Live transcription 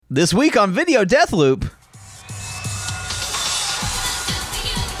This week on Video Deathloop.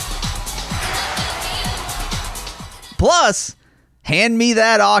 Plus, hand me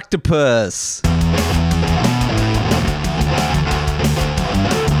that octopus.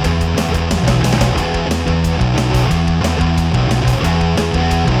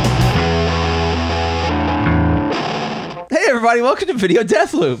 Hey everybody, welcome to Video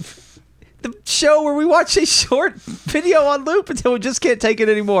Deathloop. The show where we watch a short video on loop until we just can't take it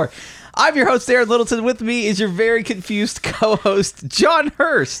anymore. I'm your host, Aaron Littleton. With me is your very confused co-host, John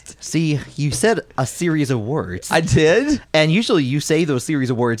Hurst. See, you said a series of words. I did? And usually you say those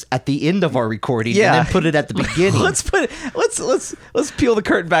series of words at the end of our recording and then put it at the beginning. Let's peel the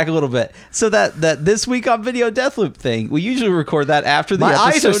curtain back a little bit. So that this week on Video Deathloop thing, we usually record that after the My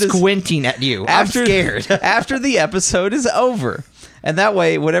episode eyes are squinting at you. I'm scared. After the episode is over. And that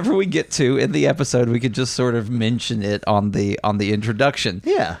way, whatever we get to in the episode, we could just sort of mention it on the introduction.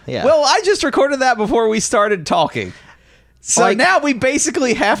 Yeah. Well, I just recorded that before we started talking. So now we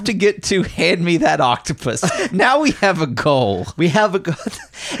basically have to get to hand me that octopus. Now we have a goal. We have a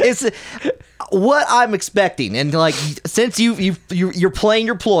it's what I'm expecting, and since you're playing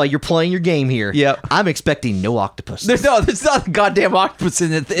your ploy, you're playing your game here. Yep. I'm expecting no octopus. There's not a goddamn octopus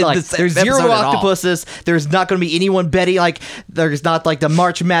in it. There's zero octopuses. There's not going to be anyone betting. There's not the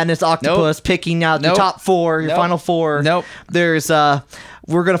March Madness octopus picking out the top four, your final four. Nope. There's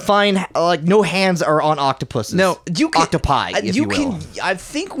we're gonna find no hands are on octopuses. No, you can, octopi. If you will. I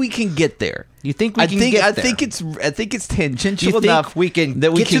think we can get there. You think we can get there? I think it's tangential you enough think we can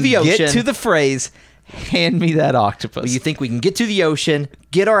that we get can to the ocean. Get to the phrase, hand me that octopus. Well, you think we can get to the ocean,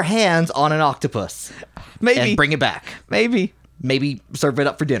 get our hands on an octopus, maybe, and bring it back? Maybe serve it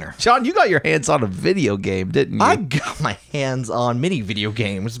up for dinner. John, you got your hands on a video game, didn't you? I got my hands on many video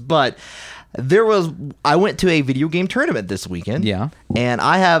games, but I went to a video game tournament this weekend. Yeah. And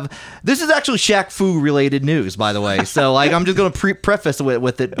this is actually Shaq Fu related news, by the way. So I'm just going to preface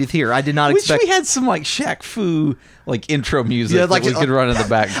with it here. I did not expect. We had some Shaq Fu intro music that we could run in the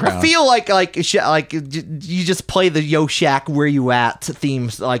background. I feel like you just play the Yo Shaq Where You At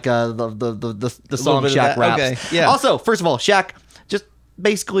themes, the song Shaq raps. Okay. Yeah. Also, first of all, Shaq,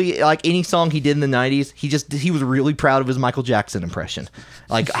 basically any song he did in the 90s, he was really proud of his Michael Jackson impression.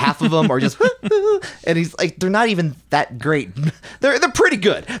 Half of them are just and he's they're not even that great. They're pretty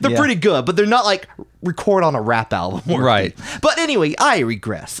good. They're pretty good, but they're not record on a rap album worthy. Right. But anyway, I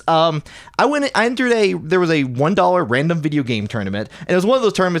regress. I entered there was a $1 random video game tournament, and it was one of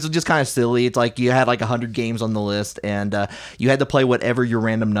those tournaments that was just kind of silly. It's you had 100 games on the list, and you had to play whatever your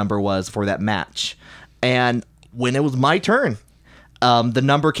random number was for that match. And when it was my turn, the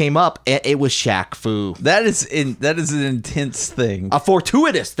number came up, and it was Shaq Fu. That is an intense thing. A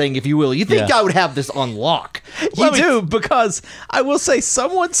fortuitous thing, if you will. You think I would have this on lock. You do, because I will say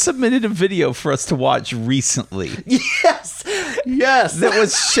someone submitted a video for us to watch recently. Yes. That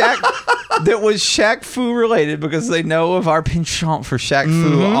was Shaq Fu related, because they know of our penchant for Shaq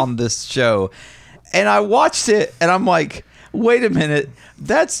Fu on this show. And I watched it, and I'm like, wait a minute,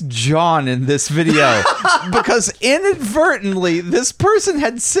 that's John in this video. Because inadvertently, this person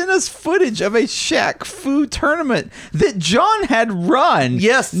had sent us footage of a Shaq Fu tournament that John had run.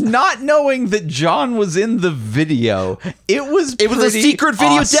 Yes. Not knowing that John was in the video. It was a secret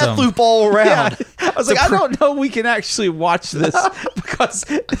video awesome. Deathloop all around. Yeah. I was I don't know we can actually watch this because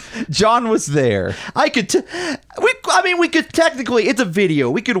John was there. We could technically, it's a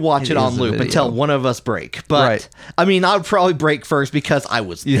video. We could watch it on loop until one of us break. But, I would probably break first because I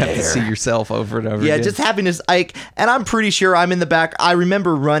was there. You have to see yourself over and over again. Yeah, just having this, and I'm pretty sure I'm in the back. I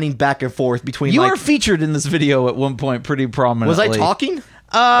remember running back and forth between. You were featured in this video at one point pretty prominently. Was I talking?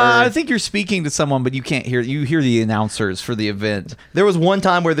 I think you're speaking to someone, but you can't hear. You hear the announcers for the event. There was one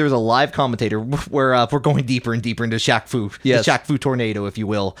time where there was a live commentator where we're going deeper and deeper into Shaq Fu, the Shaq Fu tornado, if you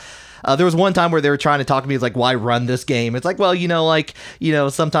will. There was one time where they were trying to talk to me. It's why run this game? It's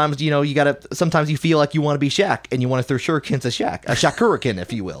sometimes, you gotta, sometimes you feel like you want to be Shaq and you want to throw shurikens at Shaq, a Shaquriken,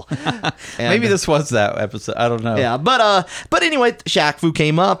 if you will. Maybe this was that episode. I don't know. Yeah, but anyway, Shaq Fu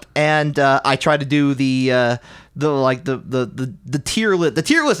came up, and I tried to do the tier list. The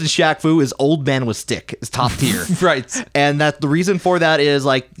tier list in Shaq Fu is Old Man with Stick. It's top tier. Right. And the reason for that is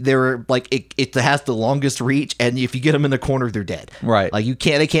it has the longest reach, and if you get them in the corner, they're dead. Right.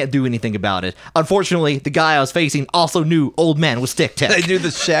 They can't do anything about it. Unfortunately, the guy I was facing also knew Old Man with Stick tech. They knew the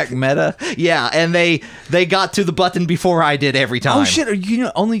Shaq meta. Yeah, and they got to the button before I did every time. Oh shit,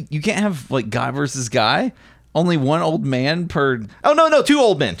 you can't have guy versus guy? Only one old man per... Oh, no, two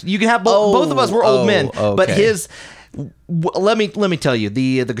old men. You can have both of us were old men. Okay. But Let me tell you,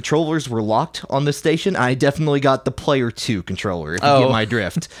 the controllers were locked on this station. I definitely got the player 2 controller, if you get my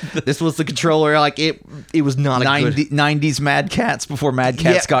drift. This was the controller, like, it was not a good... 90s Mad Cats before Mad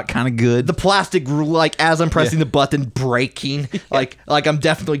Cats got kind of good. The plastic, like, as I'm pressing the button, breaking. Like I'm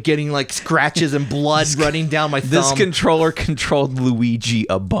definitely getting, like, scratches and blood running down my thumb. This controller controlled Luigi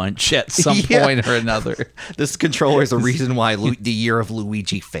a bunch at some point or another. This controller is the reason why the year of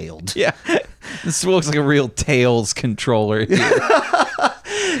Luigi failed. Yeah. This looks like a real Tails controller. The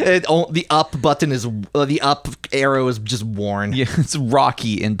up button is the up arrow is just worn. Yeah, it's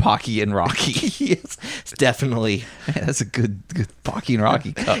Rocky and Pocky and Rocky. Yes, it's definitely. Man, that's a good Pocky and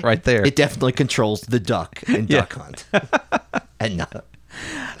Rocky cut right there. It definitely controls the duck in Duck Hunt. And not.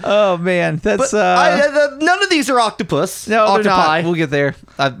 Oh man, that's none of these are octopus. No, octopi. they're not. We'll get there.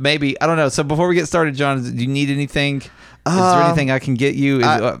 Maybe, I don't know. So before we get started, John, do you need anything? Is there anything I can get you?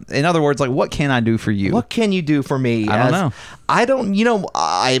 In other words, like, what can I do for you? What can you do for me? I don't know. I don't. You know,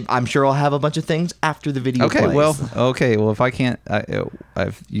 I'm sure I'll have a bunch of things after the video. Okay. plays. Well, if I can't,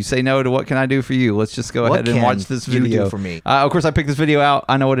 if you say no to what can I do for you, let's just go ahead and watch this video. You do for me? Of course, I picked this video out.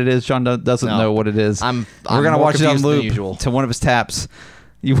 I know what it is. John doesn't know what it is. We're gonna watch it on loop usual. to one of his taps.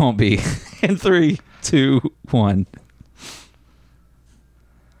 You won't be. In 3, 2, 1.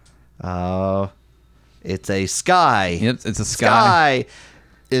 It's a sky. Yep, it's a sky.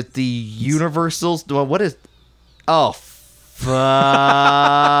 It's the Universal's. Well, what is? Oh,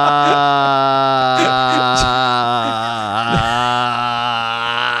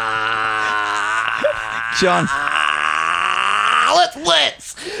 John,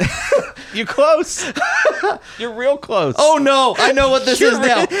 let's. you're close. You're real close. Oh no, I know what this is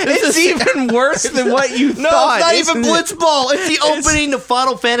now. It's even worse than what you No, thought. it's not even Blitzball. It's the opening to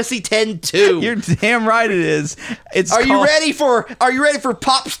Final Fantasy X-2. You're damn right it is. Are you ready for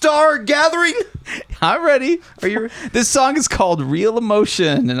Pop Star Gathering? I'm ready. Are you? This song is called Real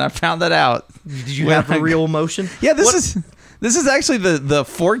Emotion, and I found that out. Did you have a real emotion? Yeah, this is actually the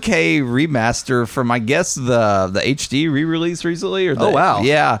 4K remaster from, I guess, the HD re-release recently. Oh wow,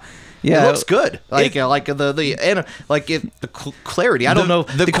 yeah. It looks good. Like the clarity. I don't know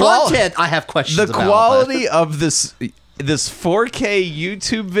the content. I have questions about. The quality of this 4K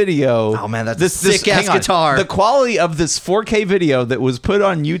YouTube video. Oh man, that's sick ass guitar. The quality of this 4K video that was put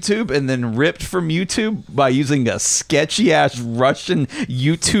on YouTube and then ripped from YouTube by using a sketchy ass Russian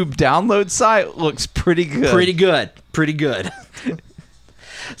YouTube download site looks pretty good. Pretty good.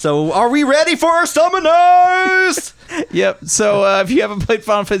 So, are we ready for our summoners? Yep. So, if you haven't played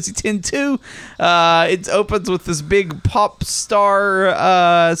Final Fantasy X-2, it opens with this big pop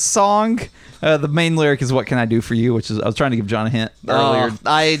star song. The main lyric is "What can I do for you?" Which is I was trying to give John a hint earlier.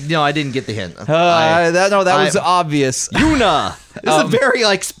 I didn't get the hint. That was obvious. Yuna. This is a very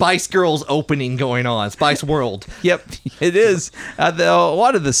like Spice Girls opening going on. Spice World. Yep, it is. A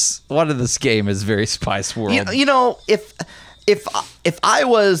lot of this game is very Spice World. You know, if I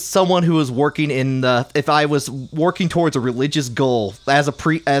was someone who was working if I was working towards a religious goal as a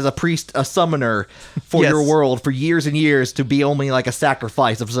priest, a summoner for your world for years and years to be only like a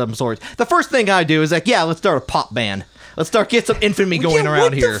sacrifice of some sort, the first thing I do is like, yeah, let's start a pop band. Let's get some infamy going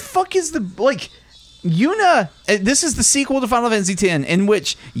around here. What the fuck is Yuna? This is the sequel to Final Fantasy X, in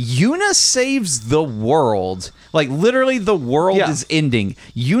which Yuna saves the world. Like literally, the world is ending.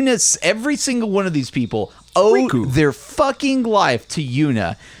 Every single one of these people owe their fucking life to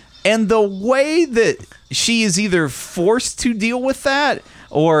Yuna, and the way that she is either forced to deal with that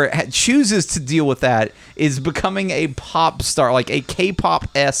or chooses to deal with that is becoming a pop star, like a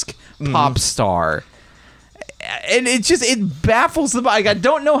K-pop-esque pop star. And it baffles the mind. I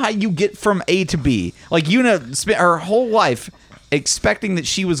don't know how you get from A to B. Like Yuna spent her whole life expecting that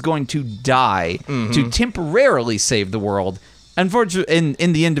she was going to die to temporarily save the world. Unfortunately,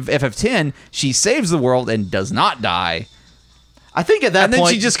 in the end of FF10, she saves the world and does not die. I think at that point... And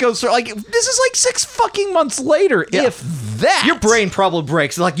then she just goes through, like, this is like 6 fucking months later, if that. Your brain probably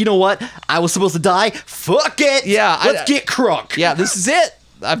breaks. Like, you know what? I was supposed to die? Fuck it! Yeah. Let's get crunk. Yeah, this is it.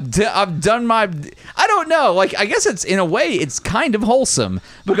 I've done my... I don't know. Like, I guess it's, in a way, it's kind of wholesome.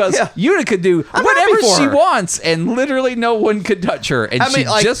 Because Yuna could do whatever she wants, and literally no one could touch her. And she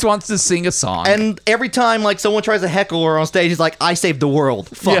just wants to sing a song. And every time, like, someone tries to heckle her on stage, he's like, I saved the world.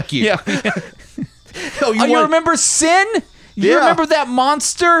 Fuck you. Yeah. You remember Sin? You remember that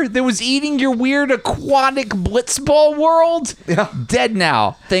monster that was eating your weird aquatic blitzball world? Yeah. Dead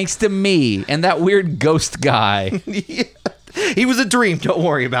now, thanks to me and that weird ghost guy. He was a dream. Don't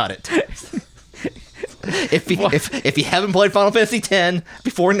worry about it. If you haven't played Final Fantasy X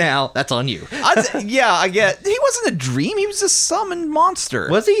before now, that's on you. I get. He wasn't a dream. He was a summoned monster.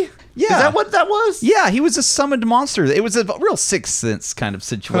 Was he? Yeah. Is that what that was? Yeah, he was a summoned monster. It was a real Sixth Sense kind of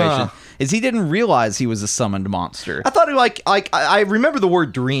situation. Is he didn't realize he was a summoned monster. I thought it I remember the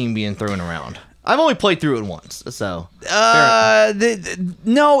word dream being thrown around. I've only played through it once, so.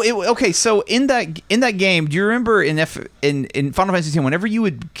 No. Okay. So in that game, do you remember in Final Fantasy X, whenever you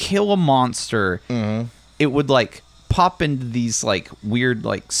would kill a monster, it would like pop into these like weird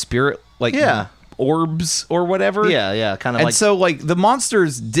like spirit like orbs or whatever. Yeah, kind of. And like so like the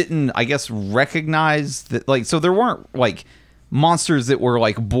monsters didn't, I guess, recognize that. Like, so there weren't like monsters that were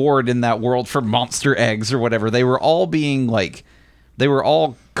like bored in that world for monster eggs or whatever. They were all being like. They were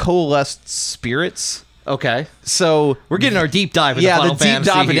all coalesced spirits. Okay. So we're getting our deep dive into Final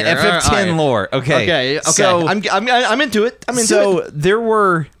Fantasy dive into here. FF10 lore. Okay. So I'm into it. So there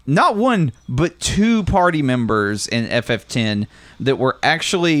were not one but two party members in FF10 that were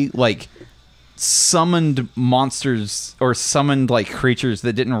actually like summoned monsters or summoned like creatures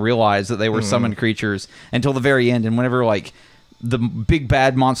that didn't realize that they were summoned creatures until the very end. And whenever like the big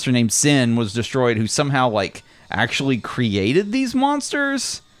bad monster named Sin was destroyed, who somehow like actually created these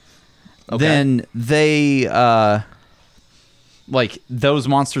monsters, then they like those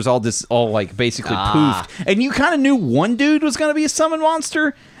monsters all like basically poofed, and you kind of knew one dude was going to be a summoned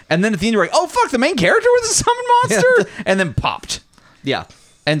monster, and then at the end you're like, oh fuck, the main character was a summoned monster, and then popped. Yeah.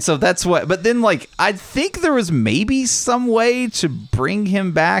 And so that's what, but then like I think there was maybe some way to bring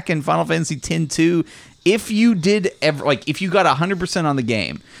him back in Final Fantasy X-2 if you did ever, like if you got 100% on the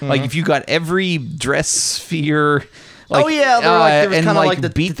game, like if you got every dress sphere, like, and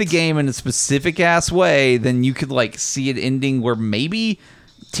like beat the game in a specific ass way, then you could like see it ending where maybe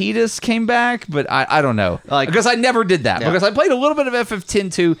Tidus came back, but I don't know, like, because I never did that because I played a little bit of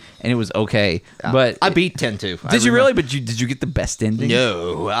FF10 and it was okay, but I beat 10-2. Did you really? But did you get the best ending?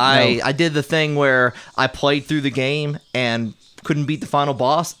 No, I did the thing where I played through the game and couldn't beat the final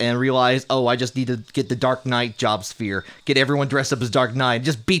boss and realized, I just need to get the Dark Knight job sphere, get everyone dressed up as Dark Knight,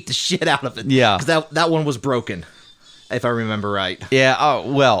 just beat the shit out of it. Yeah, because that one was broken, if I remember right. Yeah.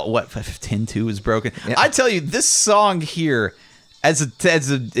 Oh well, what FF10 was broken. Yeah. I tell you, this song here, as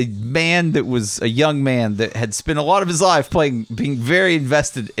a man that was a young man that had spent a lot of his life being very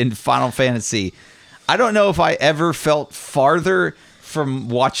invested in Final Fantasy, I don't know if I ever felt farther from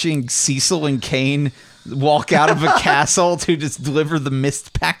watching Cecil and Kain walk out of a castle to just deliver the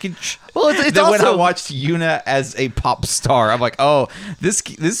mist package. Well, it's then also, when I watched Yuna as a pop star, I'm like, oh, this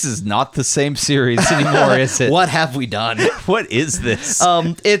is not the same series anymore, is it? What have we done? What is this?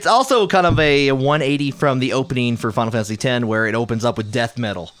 It's also kind of a 180 from the opening for Final Fantasy X, where it opens up with death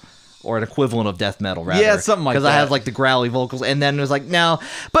metal. Or an equivalent of death metal, rather. Yeah, something like that. Because I had like the growly vocals, and then it was like, no.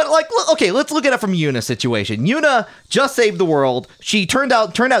 But like, okay, let's look at it from Yuna's situation. Yuna just saved the world. She turned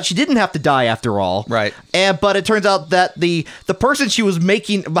out she didn't have to die after all. Right. But it turns out that the person she was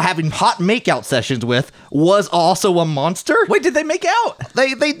having hot makeout sessions with was also a monster. Wait, did they make out?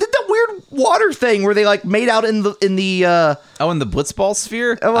 They did that weird water thing where they like made out in the in the Blitzball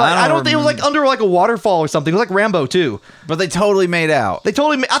sphere? I don't think it was like under like a waterfall or something. It was like Rambo 2. But they totally made out. They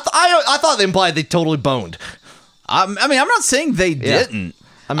totally I thought they implied they totally boned. I mean, I'm not saying they didn't.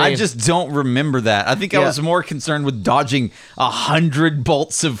 I just don't remember that. I think I was more concerned with dodging 100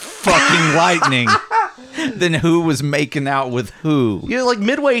 bolts of fucking lightning than who was making out with who. Yeah, like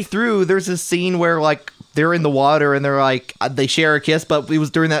midway through, there's this scene where like they're in the water and they're like they share a kiss, but it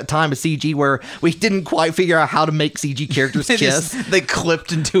was during that time of CG where we didn't quite figure out how to make CG characters kiss. They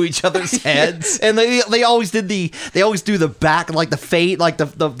clipped into each other's heads, and they always do the back, like the fade, like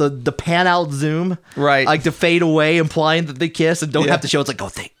the pan out zoom, right? Like to fade away, implying that they kiss and don't have to show. It's like, oh,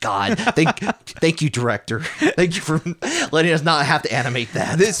 thank God, thank you, director, thank you for letting us not have to animate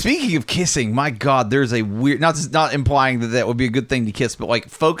that. Speaking of kissing, my God, there's a weird, not implying that would be a good thing to kiss, but like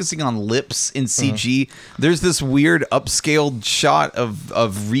focusing on lips in CG. There's this weird upscaled shot of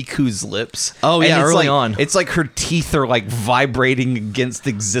Riku's lips. Oh yeah, early like, on. It's like her teeth are like vibrating against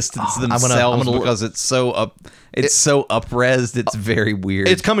existence themselves because it's so up-resed. It's very weird.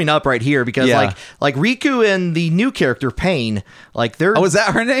 It's coming up right here because like Riku and the new character Pain, like they're is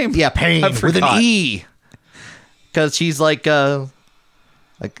that her name? Yeah, Pain with an E. Because she's like here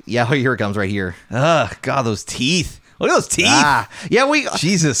it comes right here. Ugh, God, those teeth. Look at those teeth.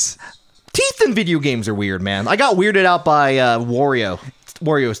 Jesus. Teeth in video games are weird, man. I got weirded out by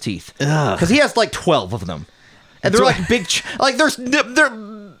Wario's teeth because he has like 12 of them, and they're like big. Like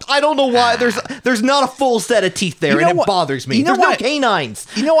I don't know why there's not a full set of teeth there, and it bothers me. There's no canines.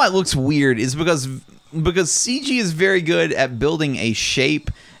 You know what looks weird is because CG is very good at building a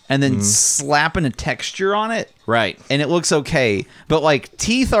shape and then slapping a texture on it. Right. And it looks okay. But like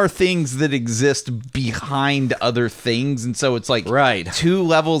teeth are things that exist behind other things. And so it's like 2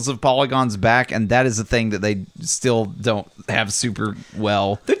 levels of polygons back. And that is a thing that they still don't have super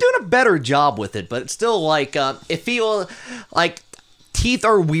well. They're doing a better job with it, but it's still like, it feels like teeth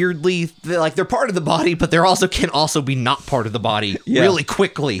are weirdly, they're part of the body, but they're also can also be not part of the body really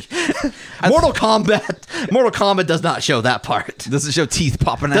quickly. Mortal Kombat does not show that part. Doesn't show teeth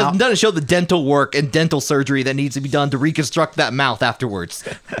popping out. Doesn't show the dental work and dental surgery that needs to be done to reconstruct that mouth afterwards.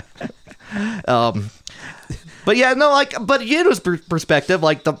 But yeah, no, like, but Yuno's perspective,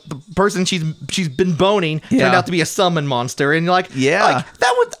 like the person she's been boning turned out to be a summon monster, and like, like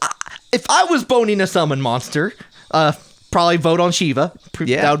that would, if I was boning a summon monster, probably vote on Shiva.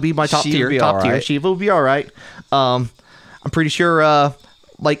 That would be my top tier. Shiva would be all right. I'm pretty sure,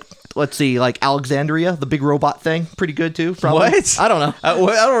 like, let's see, like Alexandria, the big robot thing, pretty good too. Probably. What? I don't know. I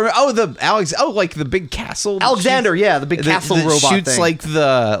don't remember. Like the big castle. Alexander, the big castle that robot shoots thing. Like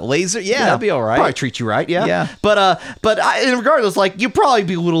the laser. Yeah, that'd be all right. Probably treat you right. Yeah. But Regardless, like you'd probably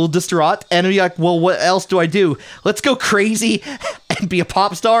be a little distraught, and be like, well, what else do I do? Let's go crazy and be a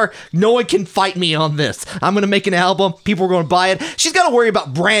pop star. No one can fight me on this. I'm gonna make an album. People are gonna buy it. She's got to worry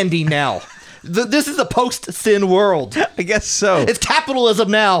about branding now. This is a post-sin world. I guess so. It's capitalism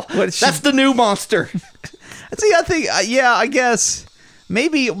now. That's the new monster. See, I think, I guess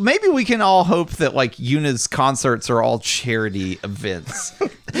maybe we can all hope that like Yuna's concerts are all charity events.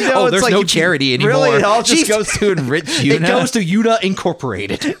 There's no charity anymore. Really, it all just goes to enrich Yuna. It goes to Yuna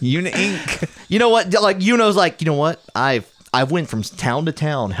Incorporated. Yuna Inc. You know what? Like Yuno's like, you know what? I went from town to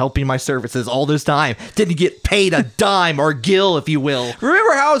town helping my services all this time. Didn't get paid a dime or gill, if you will.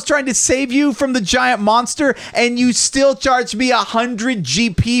 Remember how I was trying to save you from the giant monster and you still charged me 100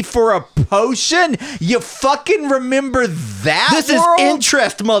 GP for a potion? You fucking remember that? This world? Is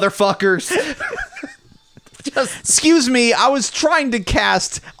interest, motherfuckers. Excuse me, I was trying to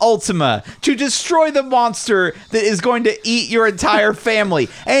cast Ultima to destroy the monster that is going to eat your entire family,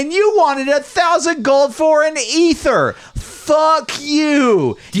 and you wanted 1,000 gold for an ether. Fuck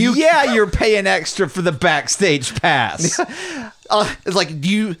you. You're paying extra for the backstage pass. It's like,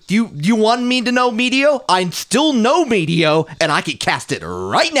 do you want me to know Medio? I still know Medio, and I can cast it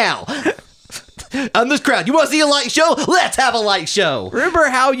right now. On this crowd, you want to see a light show? Let's have a light show. Remember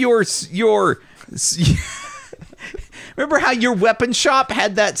how Remember how your weapon shop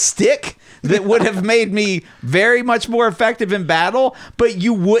had that stick that would have made me very much more effective in battle, but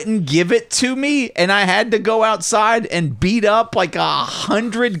you wouldn't give it to me, and I had to go outside and beat up like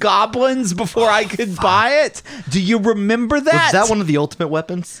 100 goblins before I could buy it? Do you remember that? Was that one of the ultimate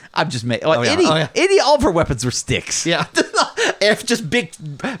weapons? I've just made... Eddie, all of her weapons were sticks. Yeah. Just big,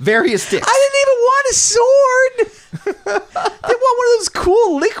 various sticks. I didn't even want a sword. They want one of those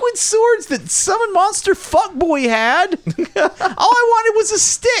cool liquid swords that Summon Monster Fuckboy had. All I wanted was a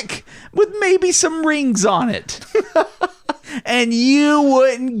stick with maybe some rings on it. And you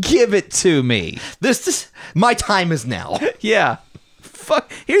wouldn't give it to me. My time is now. Yeah.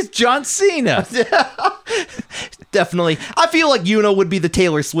 Fuck. Here's John Cena. Definitely. I feel like Yuno would be the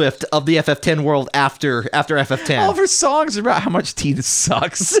Taylor Swift of the FF10 world after FF10. All of her songs are about how much Tina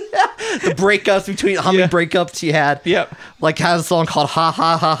sucks. The breakups between breakups she had. Yep. Like has a song called Ha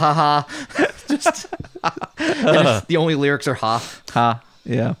Ha Ha Ha Ha. The only lyrics are ha. Ha.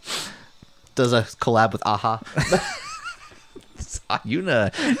 Yeah. Does a collab with Aha.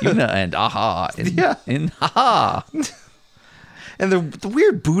 Yuna and Aha in Ha. And the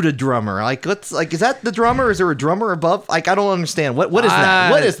weird Buddha drummer, is that the drummer? Or is there a drummer above? Like, I don't understand. What is that?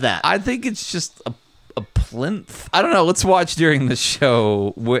 What is that? I think it's just a plinth. I don't know. Let's watch during the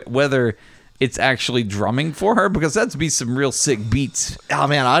show whether it's actually drumming for her, because that'd be some real sick beats. Oh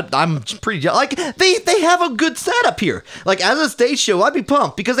man, I'm pretty like they have a good setup here. Like as a stage show, I'd be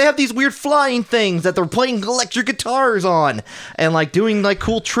pumped because they have these weird flying things that they're playing electric guitars on and like doing like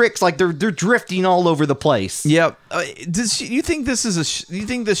cool tricks, like they're drifting all over the place. Yep. You think this is you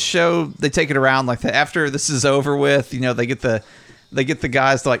think this show they take it around like that after this is over with? You know, they get the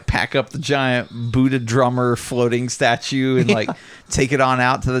guys to like pack up the giant Buddha drummer floating statue and like take it on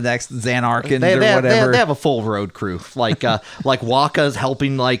out to the next Xanarkand or whatever. They have a full road crew. Like Waka's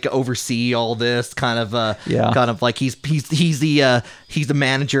helping like oversee all this kind of like he's the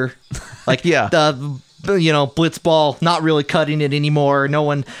manager. Like Blitzball not really cutting it anymore. No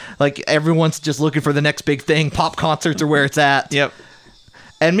one, like everyone's just looking for the next big thing. Pop concerts are where it's at. Yep.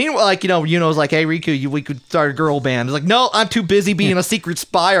 And meanwhile, like, Yuno's like, hey, Riku, we could start a girl band. It's like, no, I'm too busy being a secret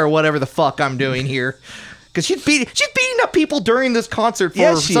spy or whatever the fuck I'm doing here. Because she's beating up people during this concert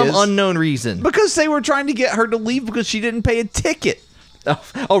for some unknown reason. Because they were trying to get her to leave because she didn't pay a ticket.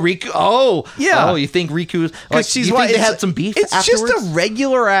 Riku. Oh, Yeah. Oh, you think Riku's like? she's you why think they it's- had some beef It's afterwards? just a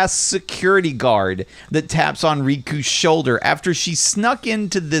regular ass security guard that taps on Riku's shoulder after she snuck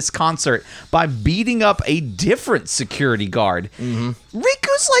into this concert by beating up a different security guard. Mm-hmm.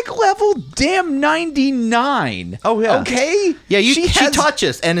 Riku's like level damn 99. Oh, yeah. Okay. Yeah, she has,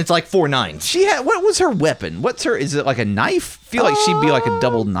 touches and it's like 4 9s. She had. What was her weapon? What's her? Is it like a knife? I feel like she'd be like a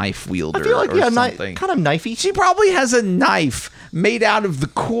double knife wielder. I feel like or yeah, something. kind of knifey. She probably has a knife made out of the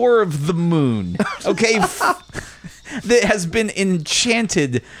core of the moon. Okay. That has been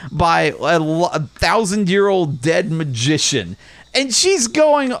enchanted by a 1,000-year-old dead magician. And she's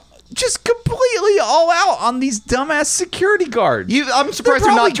going just completely all out on these dumbass security guards. I'm surprised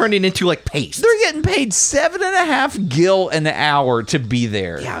they're probably- not turning into like paste. They're getting paid 7.5 gil an hour to be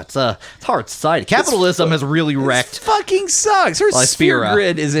there. Yeah, it's hard society. Capitalism has really This wrecked. fucking sucks. Her sphere Lyspera.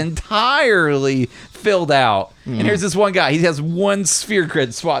 grid is entirely filled out. Mm. And here's this one guy. He has one sphere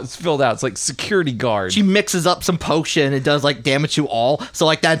grid spot filled out. It's like security guard. She mixes up some potion. It does like damage to all. So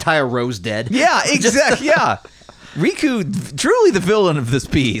like that entire row's dead. yeah, exactly. Yeah. Riku, truly the villain of this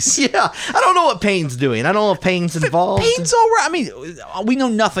piece. Yeah, I don't know what Pain's doing. I don't know if Pain's involved. Pain's all right. I mean, we know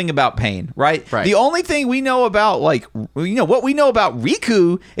nothing about Pain, right? Right. The only thing we know about, like, what we know about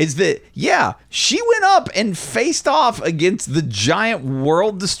Riku is that, yeah, she went up and faced off against the giant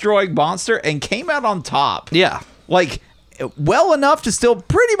world-destroying monster and came out on top. Yeah. Like, well enough to still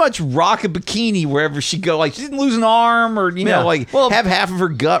pretty much rock a bikini wherever she go. Like, she didn't lose an arm or, Yeah. have half of her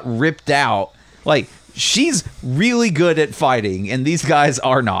gut ripped out. Like, she's really good at fighting, and these guys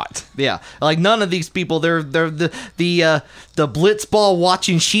are not. Yeah, like none of these people. They're the blitzball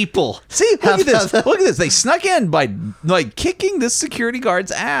watching sheeple. See, look at this. Look at this. They snuck in by like kicking this security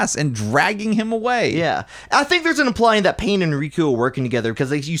guard's ass and dragging him away. Yeah, I think there's an implying that Pain and Riku are working together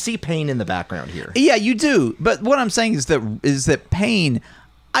because you see Pain in the background here. Yeah, you do. But what I'm saying is that Pain,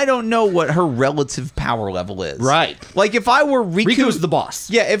 I don't know what her relative power level is. Right. Like if I were Riku, Riku's the boss.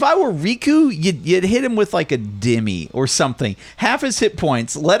 Yeah, if I were Riku, you'd hit him with like a Demi or something. Half his hit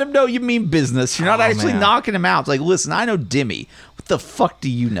points. Let him know you mean business. You're not actually man. knocking him out. It's like, listen, I know Demi. What the fuck do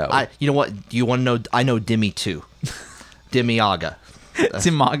you know? You know what? Do you want to know? I know Demi too. Demiaga.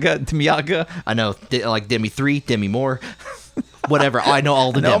 Timiaga. I know like Demi 3, Demi more. Whatever. I know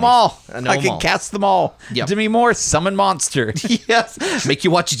all the I know them Demis. all. I know I them can all. cast them all. Yep. Demi Moore, summon monster. Yes. Make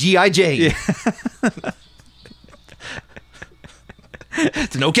you watch G.I. Jane.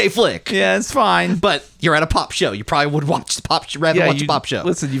 It's an okay flick. Yeah, it's fine. But you're at a pop show. You probably would watch the pop. Rather watch a pop show.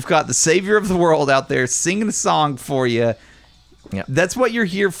 Listen, you've got the savior of the world out there singing a song for you. Yep. That's what you're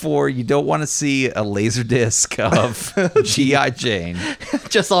here for. You don't want to see a laser disc of G.I. Jane.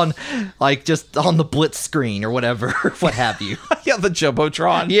 just on the Blitz screen or whatever, what have you. Yeah, the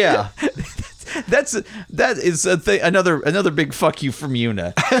Jumbotron. Yeah. That is a thing, another big fuck you from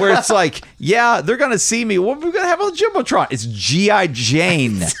Yuna, where it's like, yeah, they're gonna see me. What are we gonna have on the Jumbotron? It's G.I.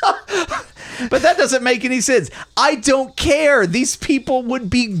 Jane. But that doesn't make any sense. I don't care. These people would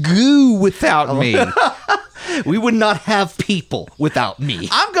be goo without me. We would not have people without me.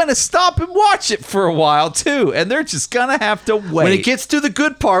 I'm going to stop and watch it for a while, too. And they're just going to have to wait. When it gets to the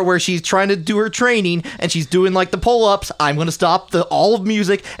good part where she's trying to do her training and she's doing like the pull-ups, I'm going to stop all of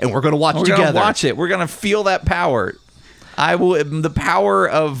music and we're going to watch we're together. going to watch it. We're going to feel that power. The power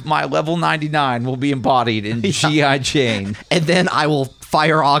of my level 99 will be embodied in G.I. Jane. And then I will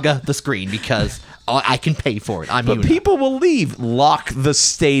fire Aga the screen because I can pay for it. I'm But Yuna. people will leave. Lock the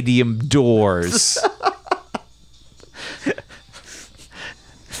stadium doors.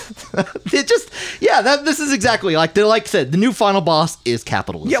 This is exactly like I said, the new final boss is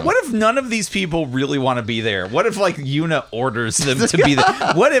capitalism. Yeah, what if none of these people really want to be there? What if like Yuna orders them to be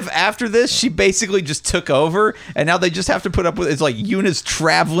there? What if after this she basically just took over and now they just have to put up with it's like Yuna's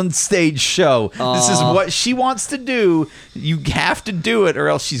traveling stage show. This is what she wants to do. You have to do it or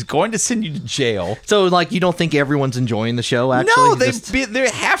else she's going to send you to jail. So like you don't think everyone's enjoying the show actually? No, they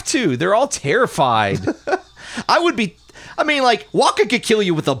have to. They're all terrified. I would be. I mean, like, Waka could kill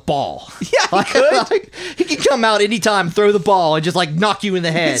you with a ball. Yeah, he could. He could come out anytime, throw the ball, and just, like, knock you in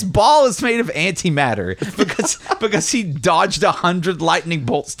the head. His ball is made of antimatter because he dodged 100 lightning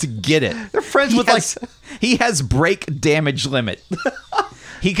bolts to get it. They're friends with, he has break damage limit.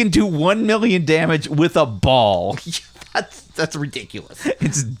 He can do 1 million damage with a ball. That's ridiculous.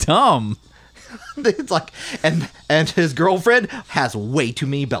 It's dumb. It's like, and his girlfriend has way too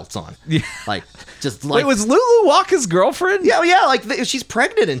many belts on. Yeah. Like, just Wait, like. was Lulu Waka's girlfriend? Yeah, like, she's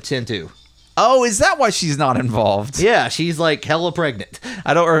pregnant in 10-2. Oh, is that why she's not involved? Yeah, she's like hella pregnant.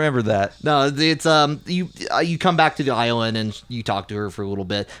 I don't remember that. No, it's you come back to the island and you talk to her for a little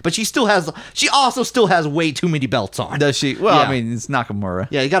bit, but she also still has way too many belts on. Does she? Well, Yeah. I mean, it's Nakamura.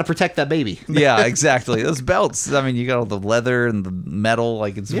 Yeah, you got to protect that baby. Yeah, exactly. Those belts. I mean, you got all the leather and the metal.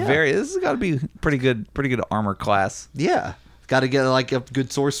 Like it's very. This has got to be pretty good armor class. Yeah, got to get like a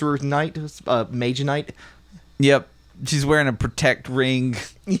good sorcerer knight, mage knight. Yep. She's wearing a protect ring.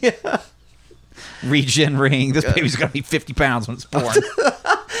 Yeah. Regen ring. This baby's gonna be 50 pounds when it's born.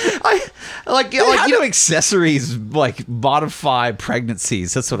 How do accessories like modify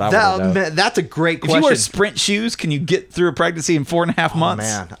pregnancies? That's what I want to know. Man, that's a great If question. you wear sprint shoes, can you get through a pregnancy in 4.5 months?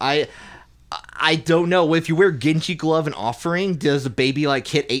 Man, I don't know. If you wear Genji glove and offering, does the baby like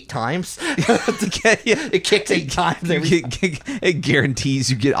hit 8 times? It kicks 8 times. It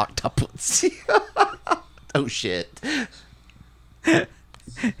guarantees you get octuplets. Oh shit.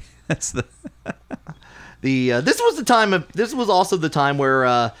 That's the This was also the time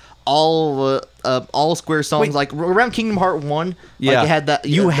where all Square songs, Wait. like around Kingdom Hearts 1, yeah. like, it had that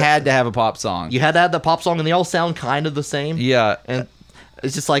you had to have a pop song. you had to have the pop song, and they all sound kind of the same. Yeah. And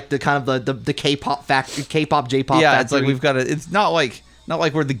it's just like the kind of the K-pop factory, K-pop, J-pop Yeah, factory. it's like we've got to. It's not like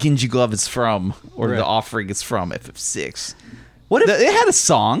where the Genji glove is from or Right. the offering is from. FF6. What if It had a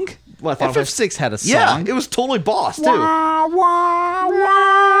song. What, Final FF6 had a song. Yeah, it was totally boss too.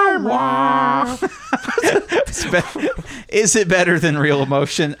 Is it better than Real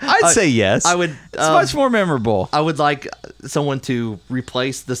Emotion? I'd say yes. I would. It's much more memorable. I would like someone to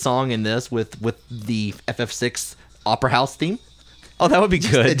replace the song in this with the FF6 Opera House theme. Oh, that would be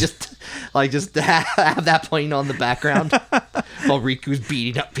good. Just have that playing on the background while Riku's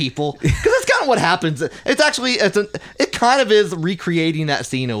beating up people. Because that's kind of what happens. It kind of is recreating that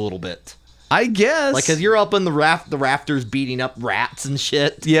scene a little bit. I guess. Like, because you're up in the rafters beating up rats and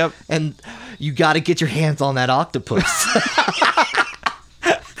shit. Yep. And you got to get your hands on that octopus.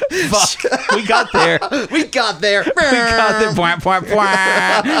 Fuck. We got there. We got there. We got there. Bwah, bwah,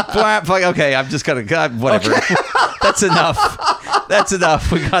 bwah. Bwah. Like, okay, I'm just gonna. Whatever. Okay. That's enough. That's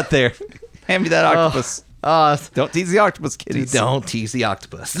enough. We got there. Hand me that octopus. Don't tease the octopus, kiddies. Don't tease the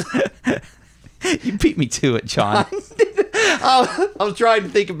octopus. You beat me to it, John. I was trying to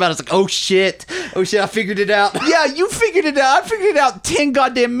think about it. It's like, oh shit, I figured it out. Yeah, you figured it out. I figured it out 10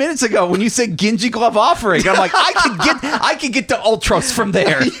 goddamn minutes ago when you said Genji glove offering. I'm like, I could get to Ultros from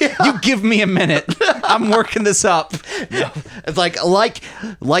there. Yeah. You give me a minute. I'm working this up. No, it's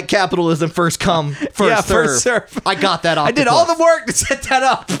like capitalism, first come, first serve. I got that octopus. I did all the work to set that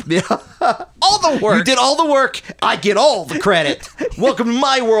up. Yeah. All the work. You did all the work. I get all the credit. Welcome to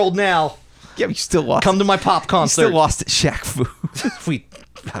my world now. Yeah, you still lost. Come to my pop concert. You still lost at Shaq Fu.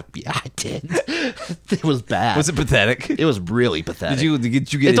 Yeah, I did. It was bad. Was it pathetic? It was really pathetic.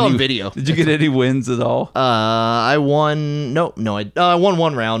 Did you get It's on video. Did you get any wins at all? I won. No, I won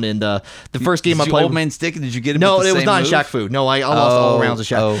one round, and the first game I played. Old man stick? Did you get him? No, with the it was same not move? in Shaq Fu. No, I lost all rounds of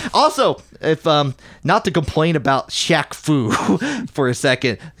Shaq. Also, if not to complain about Shaq Fu for a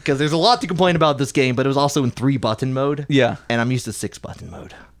second, because there's a lot to complain about this game, but it was also in 3-button mode. Yeah, and I'm used to 6-button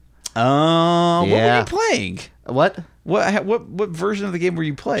mode. What were you playing? What version of the game were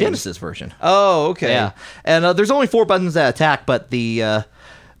you playing? Genesis version. Oh, okay. Yeah, and there's only 4 buttons that attack, but the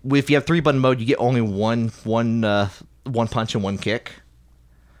if you have 3-button mode, you get only one punch and one kick.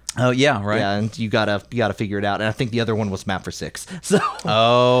 Oh yeah, right. Yeah, and you gotta figure it out. And I think the other one was map for 6. So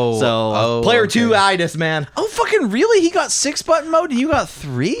player 2 Idis, man. Oh fucking really? He got 6-button mode and you got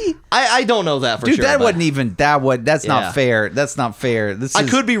 3? I don't know that for sure. Dude, that wasn't even that's not fair. That's not fair. I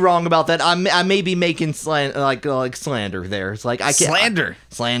could be wrong about that. I may be making like slander there. It's like I can't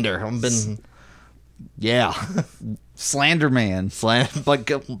slander. I've been Slander man.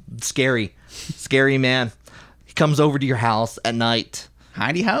 Like scary man. He comes over to your house at night.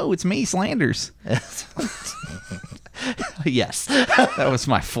 Heidi ho, it's me, Slanders. Yes. That was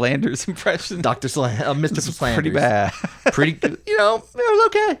my Flanders impression. Mr. Flanders. Pretty bad. Pretty good. It was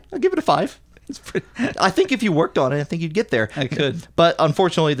okay. I'll give it a 5. I think if you worked on it, I think you'd get there. I could. But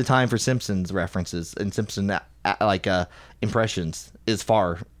unfortunately, the time for Simpsons references and Simpson impressions is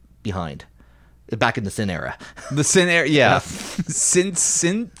far behind. Back in the Sin era. The Sin era, yeah. Sin.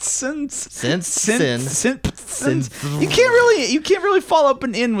 You can't really follow up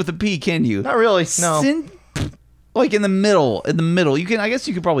an in with a P, can you? Not really. No. Sin, like in the middle. I guess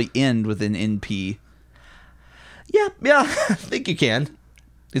you could probably end with an NP. Yeah, I think you can.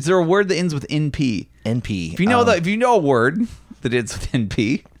 Is there a word that ends with NP? NP. If you know a word that ends with NP,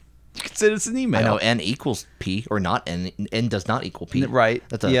 you can send us an email. I know N equals P or not N. N does not equal P. Right.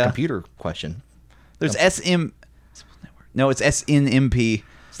 That's a computer question. There's SM. No, it's SNMP.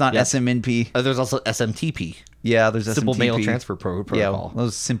 It's not Yep. SMNP. There's also SMTP. Yeah, there's Simple SMTP. Mail Transfer Protocol. Yeah,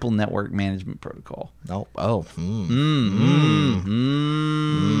 those Simple Network Management Protocol. Now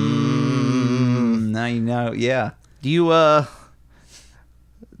you know, yeah. Do you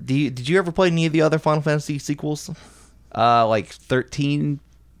did you ever play any of the other Final Fantasy sequels? Like 13-2.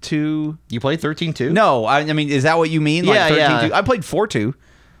 You played 13 too? No, I mean, is that what you mean? Like Yeah, 13-2? yeah. I played 4-2.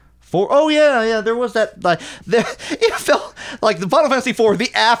 Oh yeah, there was that. Like, it felt like the Final Fantasy IV.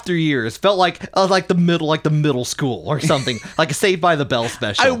 The after years felt like the middle school or something, like a Saved by the Bell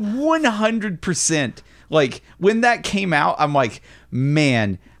special. I 100% like when that came out. I'm like,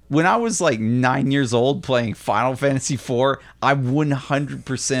 man. When I was like 9 years old playing Final Fantasy IV, I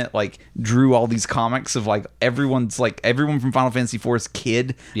 100% like drew all these comics of like everyone from Final Fantasy IV's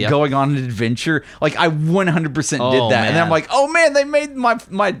kid going on an adventure. Like I 100% did that. Man. And then I'm like, oh man, they made my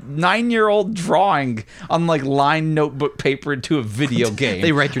 9-year-old drawing on like lined notebook paper into a video game.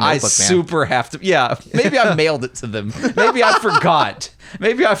 They read your notebook, I super have to. Yeah, maybe I mailed it to them. Maybe I forgot.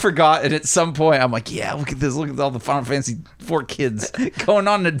 And at some point, I'm like, yeah, look at this. Look at all the Final Fantasy IV kids going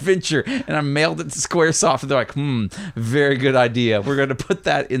on an adventure. And I mailed it to Squaresoft, and they're like, very good idea. We're going to put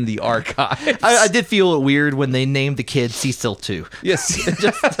that in the archives. I did feel it weird when they named the kid Cecil too. Yes.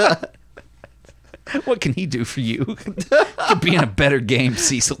 What can he do for you? Could be in a better game,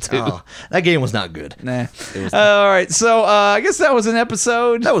 Cecil, too. Oh, that game was not good. Nah. All right. So I guess that was an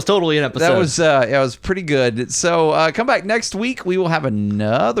episode. That was totally an episode. That was pretty good. So come back next week. We will have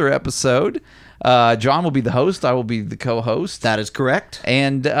another episode. John will be the host. I will be the co-host. That is correct.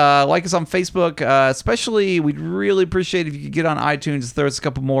 And like us on Facebook. Especially, we'd really appreciate if you could get on iTunes. Throw us a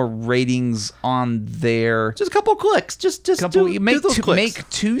couple more ratings on there. Just a couple clicks. Just do those clicks. Make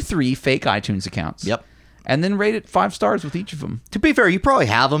 2-3 fake iTunes accounts. Yep. And then rate it 5 stars with each of them. To be fair, you probably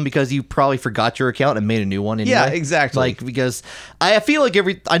have them because you probably forgot your account and made a new one anyway. Yeah, exactly. Like, because I feel like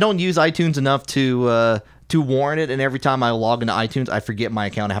I don't use iTunes enough to warrant it, and every time I log into iTunes, I forget my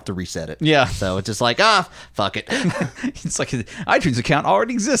account. I have to reset it. Yeah. So it's just like, fuck it. It's like an iTunes account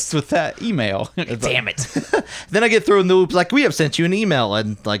already exists with that email. Damn it. Then I get thrown the loops like, we have sent you an email,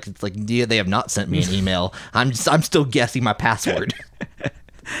 and like it's like, yeah, they have not sent me an email. I'm still guessing my password.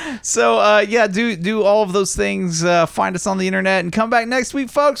 So yeah, do all of those things. Find us on the internet and come back next week,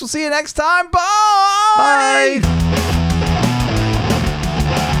 folks. We'll see you next time. Bye. Bye.